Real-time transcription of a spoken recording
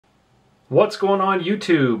What's going on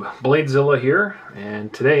YouTube? Bladezilla here,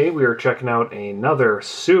 and today we are checking out another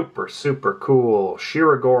super cool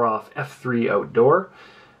Shirogorov F3 outdoor.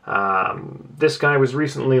 This guy was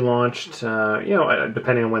recently launched,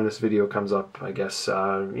 depending on when this video comes up, I guess,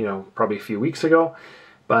 probably a few weeks ago.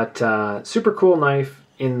 But super cool knife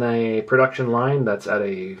in the production line that's at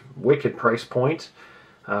a wicked price point.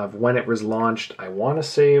 When it was launched, I want to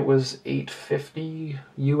say it was $850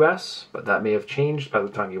 US, but that may have changed by the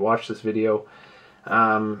time you watch this video.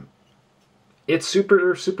 It's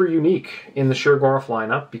super unique in the Shirogorov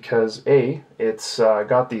lineup because it's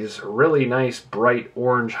got these really nice bright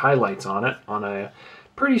orange highlights on it on a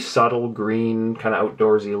pretty subtle green kind of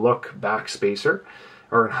outdoorsy look backspacer,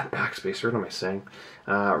 or not backspacer, what am I saying?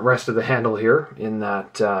 Rest of the handle here in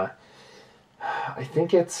that. I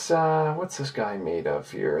think it's, what's this guy made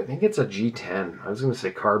of here? I think it's a G10. I was going to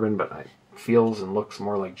say carbon, but it feels and looks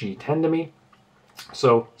more like G10 to me.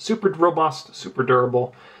 So, super robust, super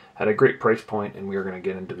durable, at a great price point, and we are going to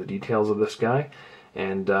get into the details of this guy.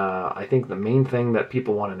 And I think the main thing that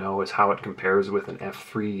people want to know is how it compares with an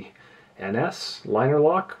F3 NS liner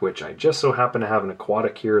lock, which I just so happen to have an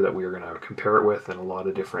aquatic here that we are going to compare it with in a lot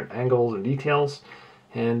of different angles and details,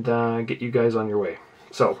 and get you guys on your way.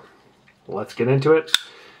 So, let's get into it.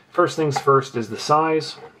 First things first is the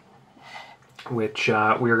size, which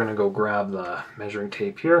we're going to go grab the measuring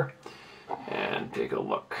tape here and take a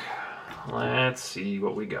look. Let's see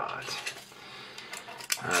what we got.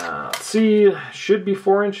 Let's see, should be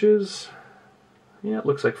 4 inches. Yeah, it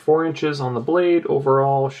looks like 4 inches on the blade.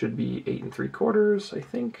 Overall should be 8 3/4, I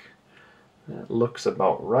think. That looks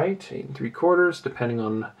about right, 8 3/4, depending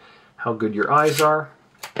on how good your eyes are.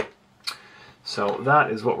 So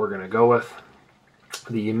that is what we're going to go with.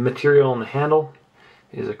 The material on the handle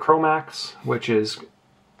is a Chromax, which is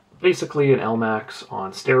basically an L-Max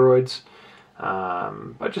on steroids,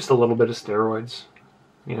 but just a little bit of steroids.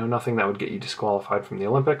 You know, nothing that would get you disqualified from the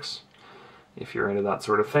Olympics, if you're into that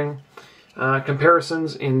sort of thing.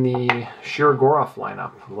 Comparisons in the Shirogorov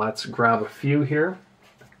lineup. Let's grab a few here.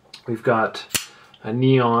 We've got a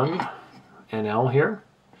Neon NL here,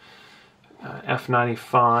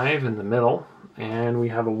 F95 in the middle, and we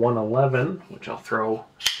have a 111, which I'll throw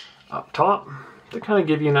up top to kind of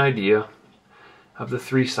give you an idea of the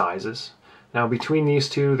three sizes. Now between these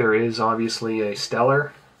two there is obviously a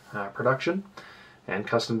stellar production and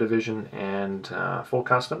custom division and full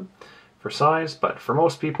custom for size, but for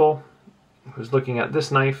most people who's looking at this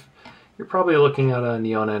knife, you're probably looking at a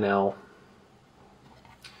Neon NL,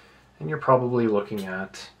 and you're probably looking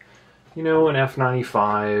at, you know, an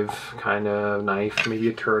F95 kind of knife, maybe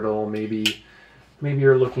a turtle, maybe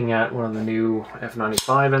you're looking at one of the new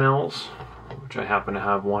F95 NLs, which I happen to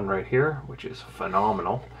have one right here, which is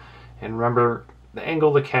phenomenal. And remember, the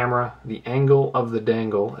angle of the camera, the angle of the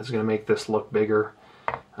dangle is going to make this look bigger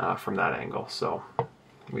from that angle. So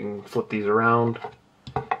we can flip these around,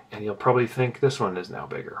 and you'll probably think this one is now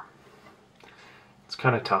bigger. It's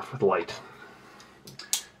kind of tough with light,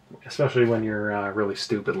 especially when you're really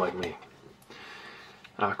stupid like me,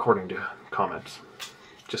 according to comments.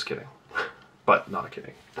 Just kidding. But not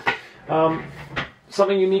kidding.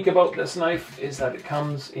 Something unique about this knife is that it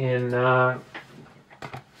comes in a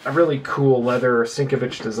really cool leather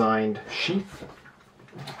Sinkovich designed sheath,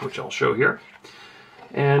 which I'll show here.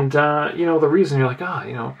 And the reason you're like,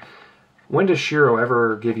 when does Shiro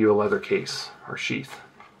ever give you a leather case or sheath?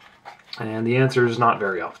 And the answer is not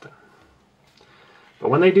very often.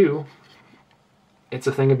 But when they do, it's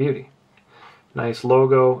a thing of beauty. Nice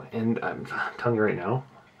logo, and I'm telling you right now,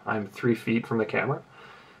 I'm 3 feet from the camera,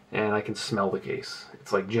 and I can smell the case.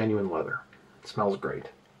 It's like genuine leather. It smells great.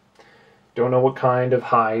 Don't know what kind of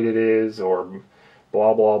hide it is, or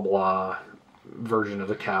blah blah blah version of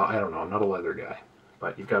the cow. I don't know, I'm not a leather guy.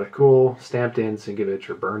 But you've got a cool stamped in Sinkovich,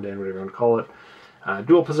 or burned in, whatever you want to call it.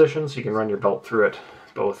 Dual position, so you can run your belt through it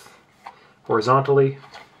both horizontally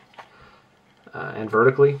and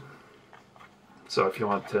vertically. So if you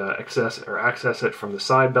want to access it from the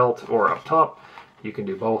side belt or up top, you can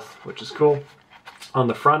do both, which is cool. On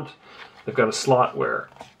the front, they've got a slot where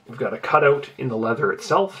we've got a cutout in the leather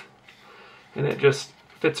itself, and it just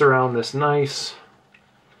fits around this nice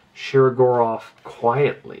Shirogorov.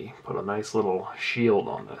 Quietly put a nice little shield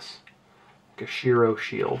on this, like a Shiro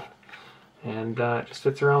shield, and it just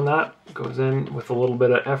fits around that. Goes in with a little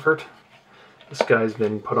bit of effort. This guy's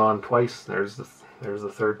been put on twice. There's the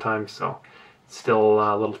third time, so it's still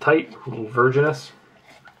a little tight, a little virginous,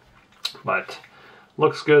 but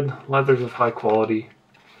looks good. Leather's of high quality.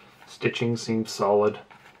 Stitching seems solid.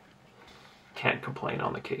 Can't complain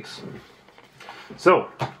on the case. So,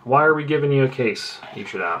 why are we giving you a case, you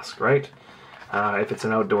should ask, right? if it's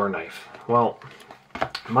an outdoor knife? Well,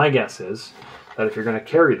 my guess is that if you're going to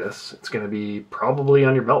carry this, it's going to be probably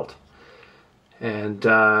on your belt and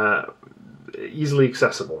easily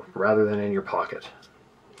accessible rather than in your pocket.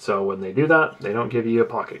 So when they do that, they don't give you a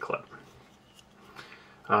pocket clip.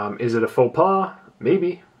 Is it a faux pas?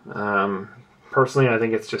 Maybe. Personally, I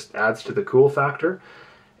think it just adds to the cool factor.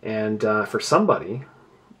 And for somebody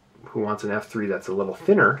who wants an F3 that's a little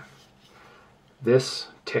thinner, this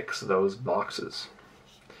ticks those boxes.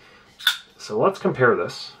 So let's compare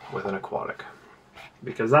this with an aquatic,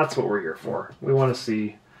 because that's what we're here for. We want to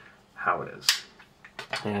see how it is.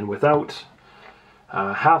 And without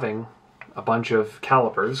having a bunch of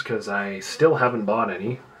calipers, because I still haven't bought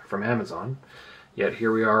any from Amazon, yet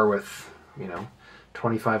here we are with, you know,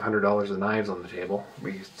 $2,500 of knives on the table.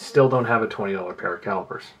 We still don't have a $20 pair of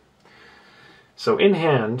calipers. So in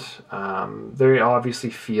hand, they obviously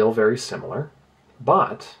feel very similar,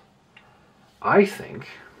 but I think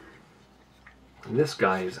this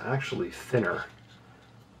guy is actually thinner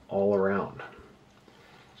all around.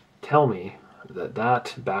 Tell me that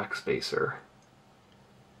that backspacer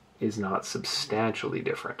is not substantially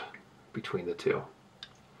different between the two.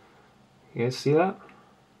 You guys see that?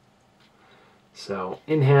 So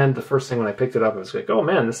in hand, the first thing when I picked it up, I was like, oh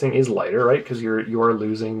man, this thing is lighter, right? Because you are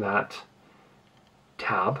losing that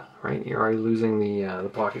tab, right? You're already losing the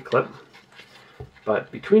pocket clip.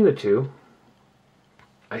 But between the two,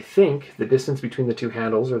 I think the distance between the two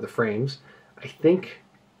handles or the frames, I think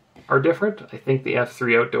are different. I think the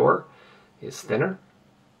F3 Outdoor is thinner.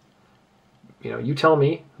 You know, you tell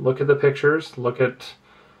me, look at the pictures,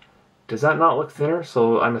 does that not look thinner?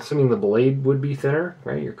 So I'm assuming the blade would be thinner,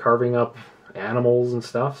 right? You're carving up animals and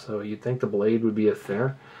stuff, so you'd think the blade would be a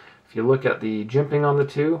thinner. If you look at the jimping on the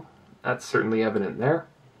two, that's certainly evident there.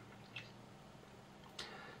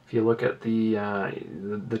 If you look at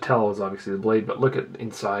the tell is obviously the blade, but look at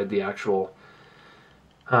inside the actual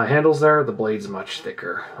handles there, the blade's much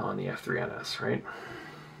thicker on the F3NS, right?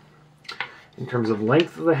 In terms of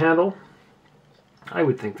length of the handle, I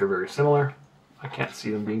would think they're very similar. I can't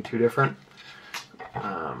see them being too different.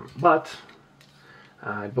 But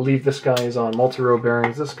I believe this guy is on multi-row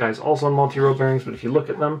bearings. This guy's also on multi-row bearings, but if you look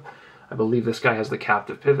at them, I believe this guy has the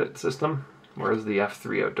captive pivot system, whereas the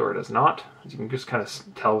F3 Outdoor does not. As you can just kind of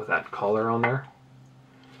tell with that collar on there.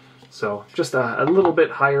 So just a little bit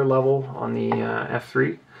higher level on the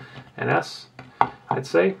F3 NS, I'd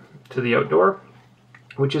say, to the Outdoor,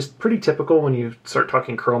 which is pretty typical when you start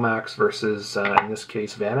talking Chromax versus, in this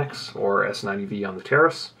case, Vanax or S90V on the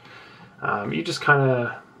Terrace. You just kind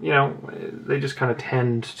of, you know, they just kind of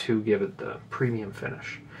tend to give it the premium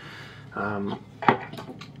finish.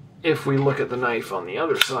 If we look at the knife on the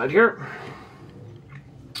other side here,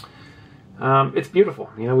 it's beautiful.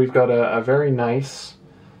 You know, we've got a very nice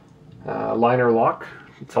liner lock.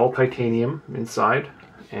 It's all titanium inside,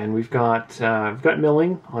 and we've got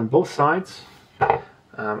milling on both sides.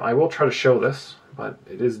 I will try to show this, but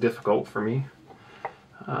it is difficult for me.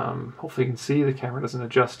 Hopefully you can see, the camera doesn't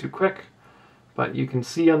adjust too quick, but you can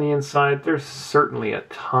see on the inside there's certainly a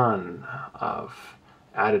ton of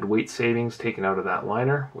added weight savings taken out of that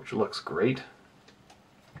liner, which looks great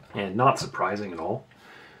and not surprising at all.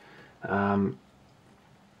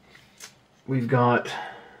 We've got,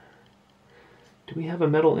 do we have a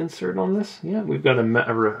metal insert on this? Yeah, we've got a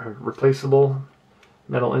replaceable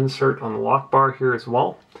metal insert on the lock bar here as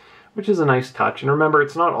well, which is a nice touch. And remember,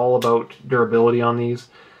 it's not all about durability on these,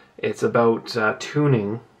 it's about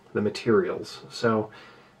tuning the materials. So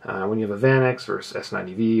when you have a Vanax versus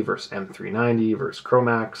S90V versus M390 versus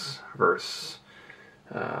Chromax versus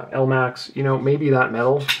LMAX, you know, maybe that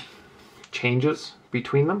metal changes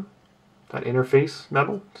between them, that interface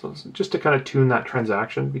metal. So it's just to kind of tune that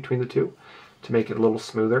transaction between the two to make it a little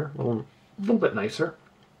smoother, a little bit nicer.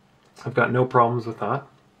 I've got no problems with that.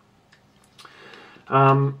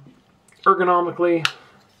 Ergonomically,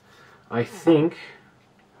 I think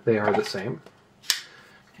they are the same.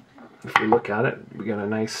 If we look at it, we got a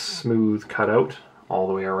nice smooth cutout all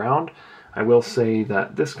the way around. I will say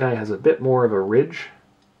that this guy has a bit more of a ridge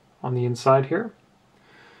on the inside here,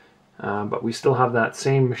 but we still have that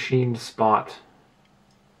same machined spot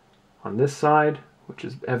on this side, which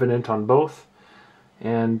is evident on both,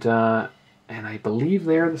 and I believe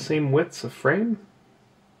they are the same widths of frame.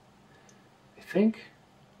 I think,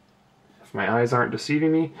 if my eyes aren't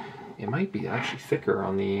deceiving me, it might be actually thicker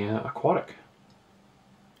on the aquatic,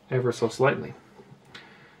 ever so slightly.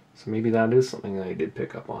 So maybe that is something that I did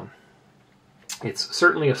pick up on. It's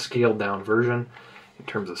certainly a scaled down version in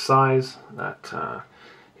terms of size that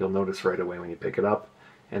you'll notice right away when you pick it up.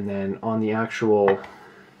 And then on the actual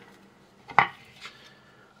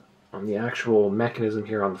the actual mechanism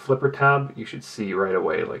here on the flipper tab, you should see right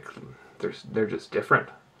away, like, they're just different,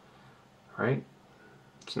 right?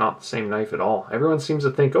 It's not the same knife at all. Everyone seems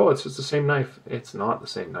to think, oh, it's just the same knife. It's not the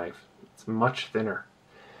same knife. It's much thinner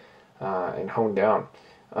and honed down.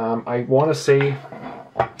 I want to say,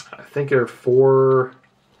 I think they're 4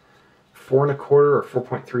 1/4 or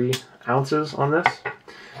 4.3 ounces on this.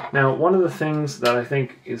 Now, one of the things that I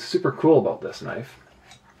think is super cool about this knife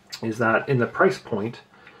is that in the price point,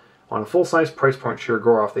 on a full-size price point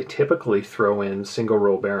Shirogorov, they typically throw in single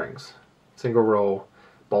row bearings, single row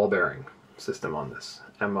ball bearing system on this,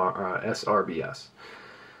 SRBS.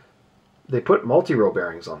 They put multi-row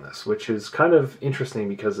bearings on this, which is kind of interesting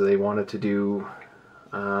because they wanted to do,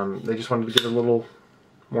 they just wanted to get a little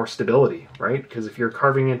more stability, right? Because if you're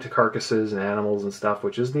carving into carcasses and animals and stuff,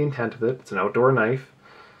 which is the intent of it, it's an outdoor knife,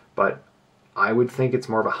 but I would think it's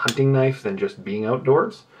more of a hunting knife than just being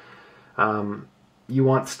outdoors. You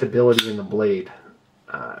want stability in the blade,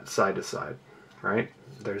 side to side, right?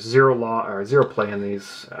 There's zero play in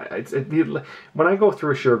these. When I go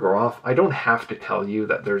through a Shirogorov, I don't have to tell you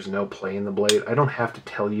that there's no play in the blade. I don't have to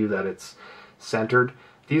tell you that it's centered.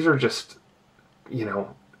 These are just, you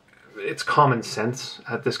know, it's common sense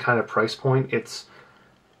at this kind of price point. It's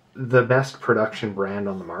the best production brand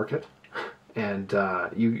on the market, and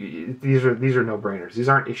these are no-brainers. These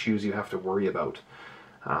aren't issues you have to worry about,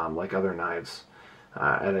 like other knives.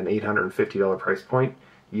 At an $850 price point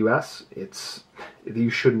US, you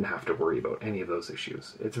shouldn't have to worry about any of those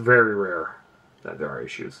issues. It's very rare that there are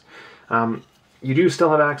issues. You do still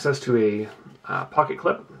have access to a pocket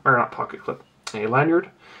clip, or not pocket clip, a lanyard,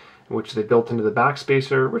 which they built into the back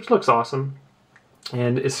spacer, which looks awesome,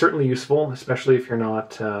 and is certainly useful, especially if you're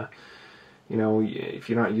not, you know, if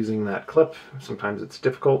you're not using that clip. Sometimes it's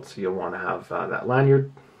difficult, so you'll want to have that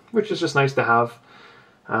lanyard, which is just nice to have.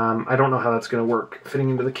 I don't know how that's going to work fitting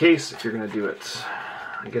into the case. If you're going to do it,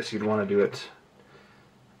 I guess you'd want to do it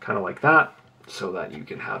kind of like that, so that you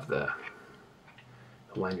can have the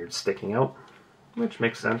lanyard sticking out, which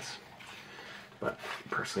makes sense. But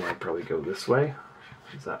personally, I'd probably go this way.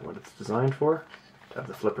 Is that what it's designed for? To have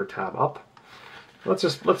the flipper tab up. Let's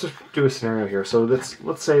just do a scenario here. So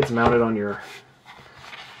let's say it's mounted on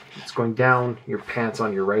it's going down your pants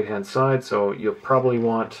on your right hand side. So you'll probably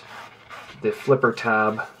want the flipper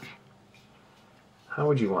tab. How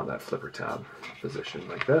would you want that flipper tab positioned?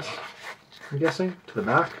 Like this, I'm guessing, to the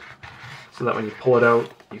back, so that when you pull it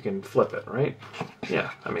out, you can flip it, right?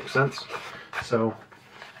 Yeah, that makes sense. So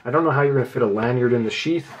I don't know how you're going to fit a lanyard in the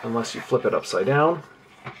sheath unless you flip it upside down,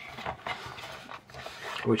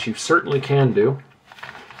 which you certainly can do.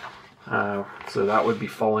 So that would be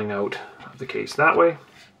falling out of the case that way.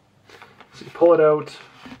 So you pull it out.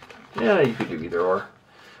 Yeah, you could do either or.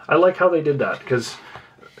 I like how they did that, because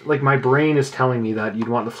like my brain is telling me that you'd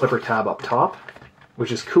want the flipper tab up top,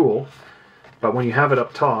 which is cool, but when you have it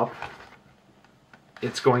up top,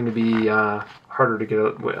 it's going to be harder to get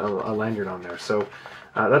a lanyard on there. So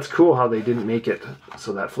that's cool how they didn't make it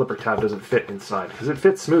so that flipper tab doesn't fit inside, because it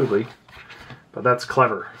fits smoothly, but that's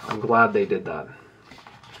clever. I'm glad they did that.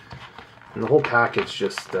 And the whole package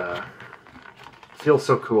just feels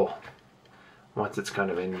so cool once it's kind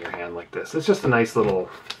of in your hand like this. It's just a nice little,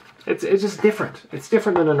 it's just different. It's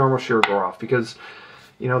different than a normal Shirogorov, because,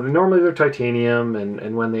 you know, normally they're titanium,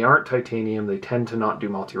 and when they aren't titanium, they tend to not do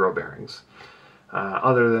multi-row bearings,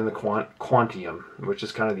 other than the Quantium, which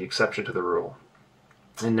is kind of the exception to the rule.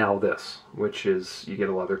 And now this, which is, you get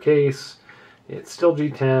a leather case, it's still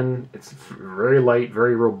G10, it's very light,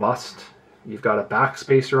 very robust. You've got a back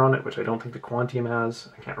spacer on it, which I don't think the Quantium has,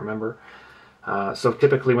 I can't remember. So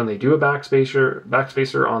typically when they do a back spacer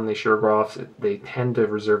on the Shirogorovs, they tend to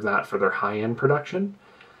reserve that for their high-end production.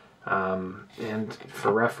 And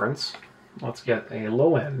for reference, let's get a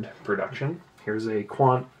low-end production. Here's a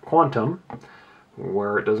Quantum,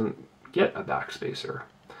 where it doesn't get a back spacer.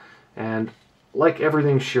 And like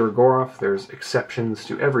everything Shirogorov, there's exceptions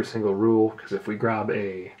to every single rule, because if we grab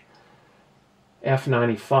a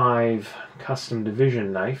F95 custom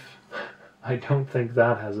division knife, I don't think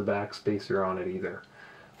that has a back spacer on it either,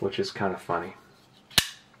 which is kind of funny.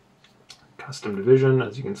 Custom division,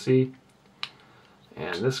 as you can see,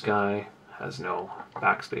 and this guy has no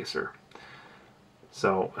back spacer.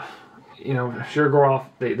 So, you know, Shirogorov,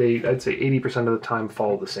 they I'd say 80% of the time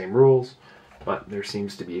follow the same rules, but there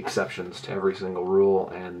seems to be exceptions to every single rule,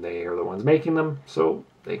 and they are the ones making them, so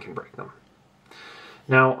they can break them.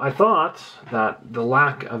 Now, I thought that the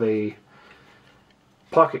lack of a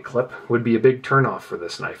pocket clip would be a big turnoff for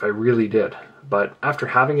this knife. I really did. But after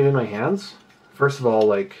having it in my hands, first of all,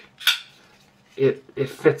 like, it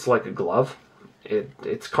fits like a glove.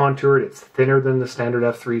 It's contoured, it's thinner than the standard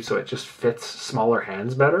F3, so it just fits smaller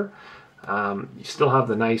hands better. You still have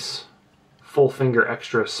the nice full finger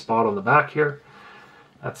extra spot on the back here.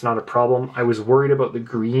 That's not a problem. I was worried about the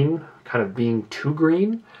green kind of being too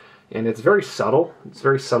green, and it's very subtle. It's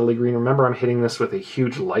very subtly green. Remember, I'm hitting this with a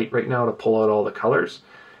huge light right now to pull out all the colors.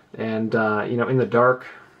 And, you know, in the dark,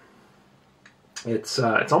 it's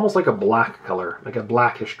almost like a black color, like a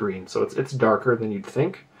blackish green. So it's darker than you'd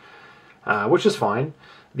think, which is fine.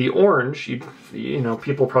 The orange, you know,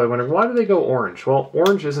 people probably wonder, why do they go orange? Well,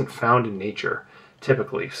 orange isn't found in nature,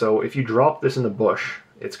 typically. So if you drop this in the bush,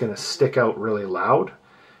 it's going to stick out really loud,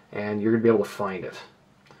 and you're going to be able to find it.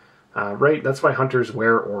 Right? That's why hunters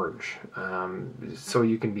wear orange, so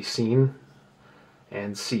you can be seen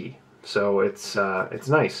and see. So it's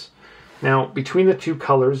nice. Now, between the two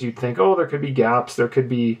colors, you'd think, oh, there could be gaps, there could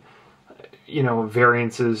be, you know,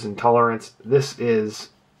 variances and tolerance. This is,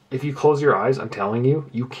 if you close your eyes, I'm telling you,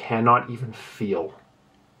 you cannot even feel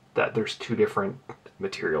that there's two different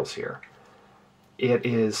materials here. It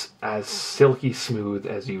is as silky smooth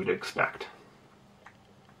as you would expect.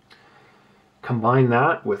 Combine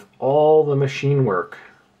that with all the machine work,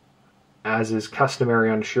 as is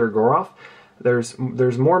customary on Shirogorov. There's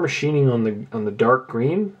more machining on the dark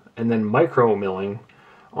green, and then micro milling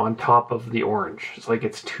on top of the orange. It's like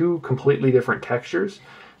it's two completely different textures.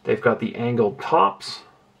 They've got the angled tops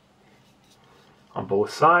on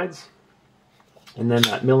both sides, and then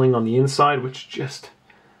that milling on the inside, which just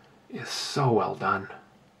is so well done.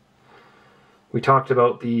 We talked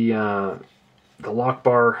about the lock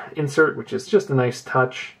bar insert, which is just a nice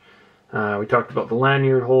touch. We talked about the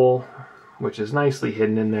lanyard hole, which is nicely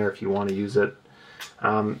hidden in there if you want to use it.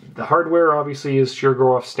 The hardware obviously is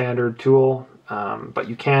Shirogorov standard tool, but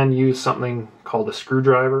you can use something called a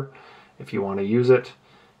screwdriver if you want to use it.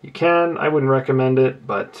 You can. I wouldn't recommend it,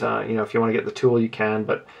 but you know, if you want to get the tool, you can.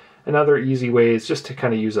 But another easy way is just to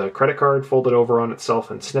kind of use a credit card, fold it over on itself,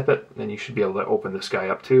 and snip it, and you should be able to open this guy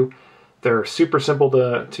up too. They're super simple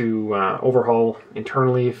to overhaul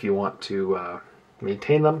internally if you want to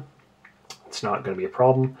maintain them. It's not going to be a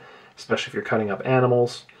problem, especially if you're cutting up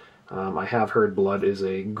animals. I have heard blood is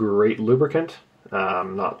a great lubricant.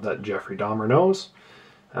 Not that Jeffrey Dahmer knows.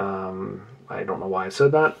 I don't know why I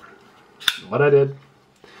said that, but I did.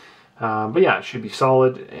 But yeah, it should be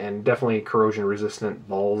solid and definitely corrosion resistant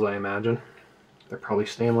balls, I imagine. They're probably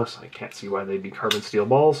stainless. I can't see why they'd be carbon steel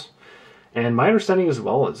balls. And my understanding as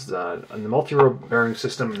well is that on the multi-row bearing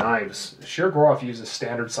system knives, Shirogorov uses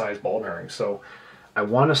standard size ball bearings. So I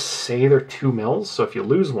want to say they're 2 mils. So if you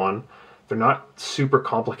lose one, they're not super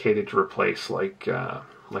complicated to replace like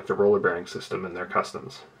the roller bearing system in their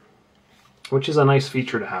customs, which is a nice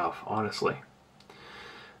feature to have, honestly.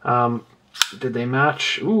 Did they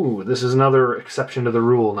match? Ooh, this is another exception to the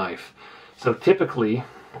rule knife. So typically,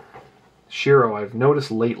 Shiro, I've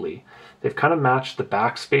noticed lately, they've kind of matched the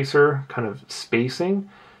back spacer kind of spacing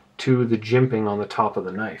to the jimping on the top of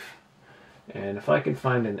the knife. And if I can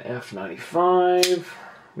find an F95,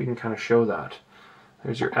 we can kind of show that.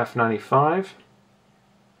 There's your F95.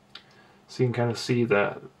 So you can kind of see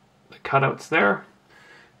the cutouts there.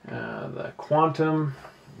 The Quantum.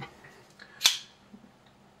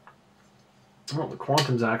 Well, the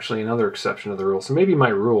Quantum's actually another exception to the rule. So maybe my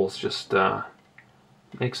rules just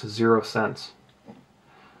makes 0 sense.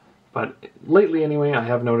 But lately anyway, I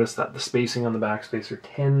have noticed that the spacing on the backspacer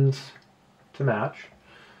tends to match,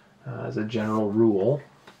 as a general rule,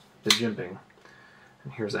 the jimping.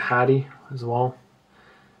 And here's a Hattie as well.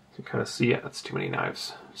 You can kind of see it. That's too many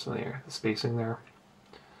knives. So there, the spacing there.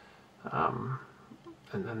 And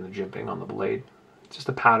then the jimping on the blade. It's just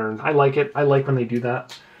a pattern. I like it. I like when they do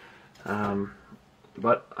that.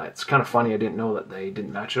 But it's kind of funny. I didn't know that they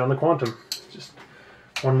didn't match it on the Quantum. Just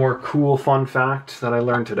one more cool, fun fact that I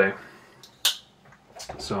learned today.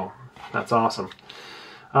 So that's awesome.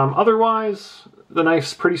 Otherwise, the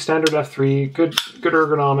knife's pretty standard F3, good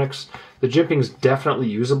ergonomics. The jimping's definitely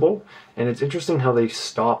usable, and it's interesting how they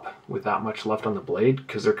stop with that much left on the blade,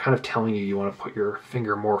 because they're kind of telling you want to put your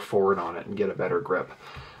finger more forward on it and get a better grip.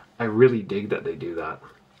 I really dig that they do that.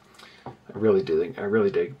 I really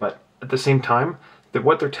dig. But at the same time, that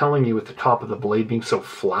what they're telling you with the top of the blade being so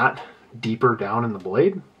flat, deeper down in the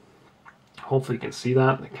blade, hopefully you can see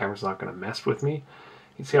that. The camera's not going to mess with me. You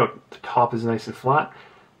can see how the top is nice and flat.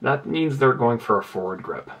 That means they're going for a forward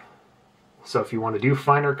grip. So if you want to do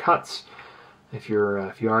finer cuts, if you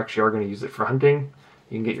actually are going to use it for hunting,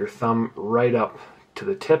 you can get your thumb right up to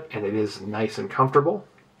the tip, and it is nice and comfortable.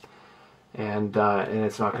 And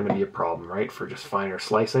it's not going to be a problem, right, for just finer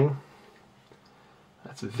slicing.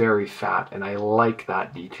 That's very fat, and I like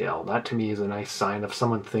that detail. That to me is a nice sign of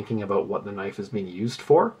someone thinking about what the knife is being used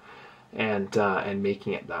for, and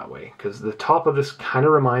making it that way. Because the top of this kind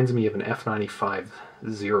of reminds me of an F95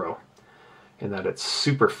 Zero, in that it's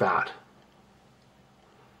super fat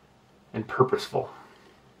and purposeful,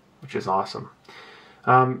 which is awesome.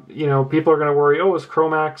 You know, people are going to worry, oh, is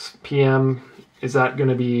Chromax PM, is that going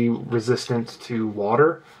to be resistant to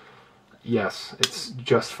water? Yes, it's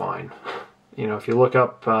just fine. You know, if you look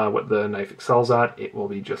up what the knife excels at, it will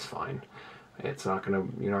be just fine. It's not going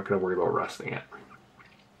to, you're not going to worry about rusting it.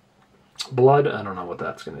 Blood, I don't know what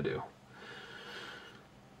that's going to do.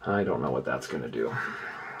 I don't know what that's going to do.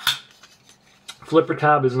 Flipper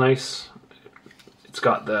tab is nice. It's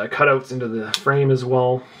got the cutouts into the frame as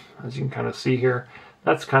well, as you can kind of see here.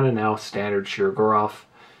 That's kind of now standard Shirogorov.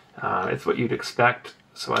 It's what you'd expect.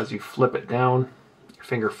 So as you flip it down, your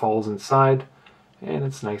finger falls inside, and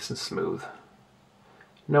it's nice and smooth.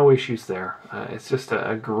 No issues there. It's just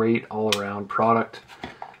a great all-around product.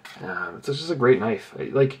 It's just a great knife.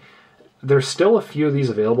 Like, there's still a few of these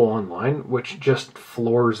available online, which just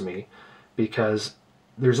floors me, because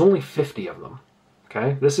there's only 50 of them.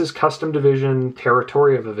 Okay, this is custom division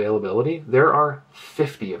territory of availability. There are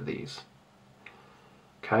 50 of these.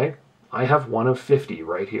 Okay, I have one of 50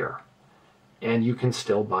 right here, and you can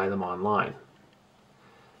still buy them online.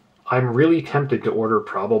 I'm really tempted to order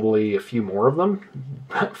probably a few more of them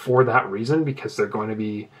for that reason, because they're going to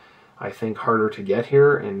be, I think, harder to get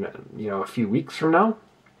here in, you know, a few weeks from now.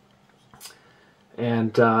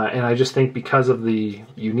 And I just think because of the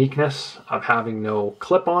uniqueness of having no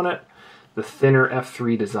clip on it, the thinner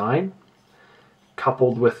F3 design,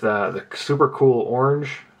 coupled with the super cool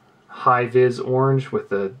orange, high-vis orange with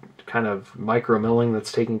the kind of micro milling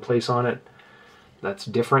that's taking place on it, that's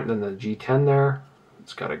different than the G10 there.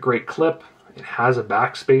 It's got a great clip. It has a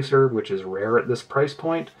back spacer, which is rare at this price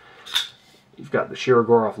point. You've got the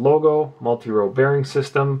Shirogorov logo, multi-row bearing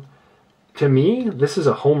system. To me, this is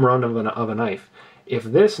a home run of a knife. If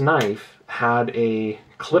this knife had a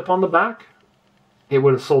clip on the back, it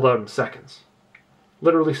would have sold out in seconds.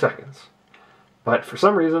 Literally seconds. But for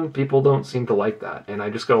some reason, people don't seem to like that. And I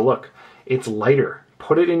just go, look, it's lighter.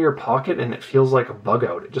 Put it in your pocket and it feels like a bug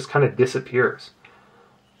out. It just kind of disappears.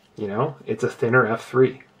 You know, it's a thinner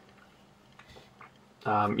F3.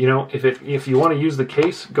 You know, if you want to use the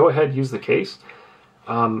case, go ahead, use the case.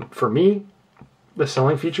 For me, the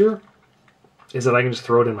selling feature is that I can just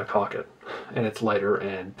throw it in my pocket, and it's lighter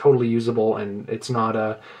and totally usable, and it's not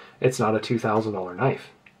a $2,000 knife.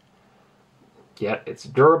 Yet it's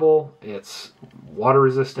durable, it's water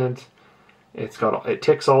resistant, it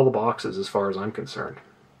ticks all the boxes as far as I'm concerned.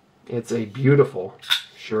 It's a beautiful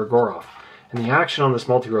Shirogorov. And the action on this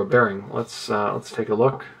multi-row bearing, let's take a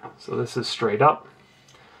look. So this is straight up.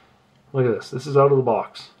 Look at this. This is out of the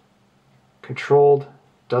box. Controlled,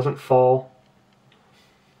 doesn't fall.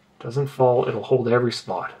 Doesn't fall, it'll hold every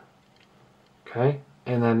spot. Okay?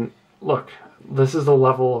 And then, look, this is the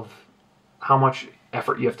level of how much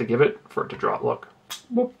effort you have to give it for it to drop. Look.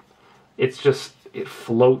 Whoop. It's just, it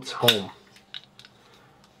floats home.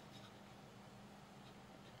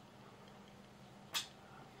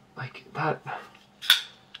 Like, that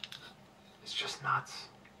is just nuts.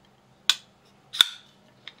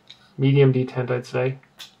 Medium detent, I'd say.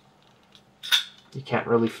 You can't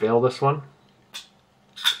really fail this one.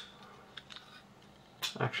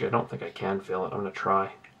 Actually, I don't think I can fail it. I'm going to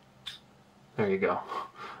try. There you go.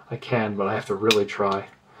 I can, but I have to really try.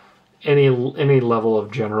 Any level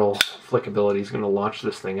of general flickability is going to launch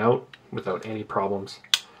this thing out without any problems.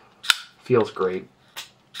 Feels great.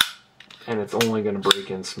 And it's only going to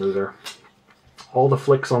break in smoother. All the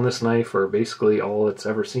flicks on this knife are basically all it's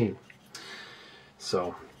ever seen.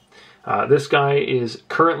 So, this guy is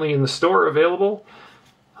currently in the store available.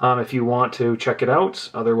 If you want to check it out.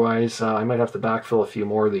 Otherwise, I might have to backfill a few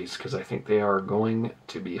more of these because I think they are going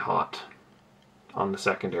to be hot on the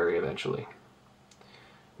secondary eventually.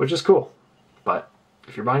 Which is cool. But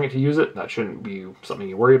if you're buying it to use it, that shouldn't be something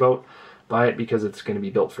you worry about. Buy it because it's going to be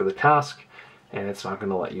built for the task, and it's not going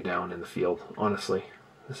to let you down in the field, honestly.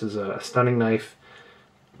 This is a stunning knife.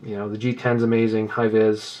 You know, the G10's amazing,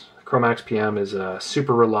 high-vis. Chromax PM is a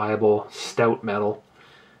super reliable, stout metal.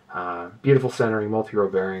 Beautiful centering, multi-row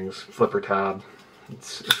bearings, flipper tab.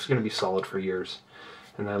 It's going to be solid for years.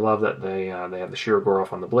 And I love that they have the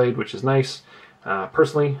Shirogorov on the blade, which is nice.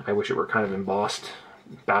 Personally, I wish it were kind of embossed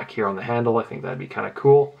back here on the handle. I think that'd be kind of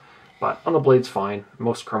cool. But on the blade's fine.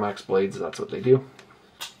 Most Chromax blades, that's what they do.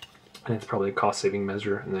 And it's probably a cost-saving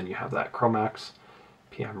measure. And then you have that Chromax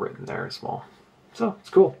PM written there as well. So, it's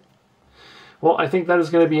cool. Well, I think that is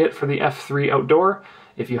going to be it for the F3 Outdoor.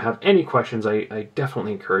 if you have any questions, I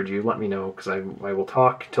definitely encourage you, let me know, because I will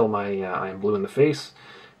talk till I am blue in the face.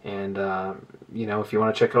 And, you know, if you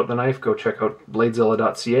want to check out the knife, go check out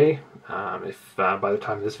bladezilla.ca. If by the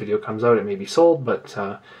time this video comes out, it may be sold, but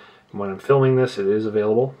when I'm filming this, it is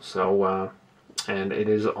available. So, and it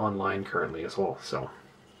is online currently as well. So,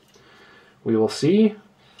 we will see.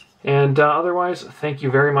 And otherwise, thank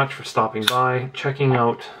you very much for stopping by, checking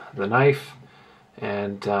out the knife,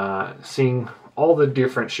 and seeing all the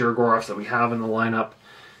different Shirogorovs that we have in the lineup.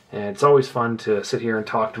 And it's always fun to sit here and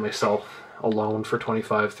talk to myself alone for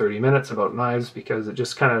 25-30 minutes about knives, because it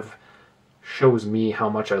just kind of shows me how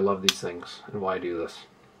much I love these things and why I do this.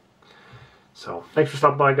 So, thanks for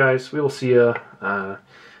stopping by, guys. We will see you.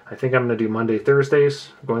 I think I'm going to do Monday, Thursdays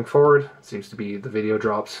going forward. It seems to be the video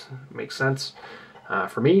drops make sense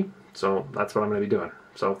for me, so that's what I'm going to be doing.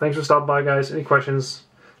 So thanks for stopping by, guys. Any questions,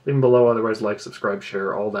 leave them below. Otherwise, like, subscribe,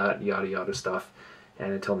 share, all that yada yada stuff.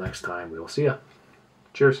 And until next time, we will see ya.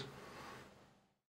 Cheers.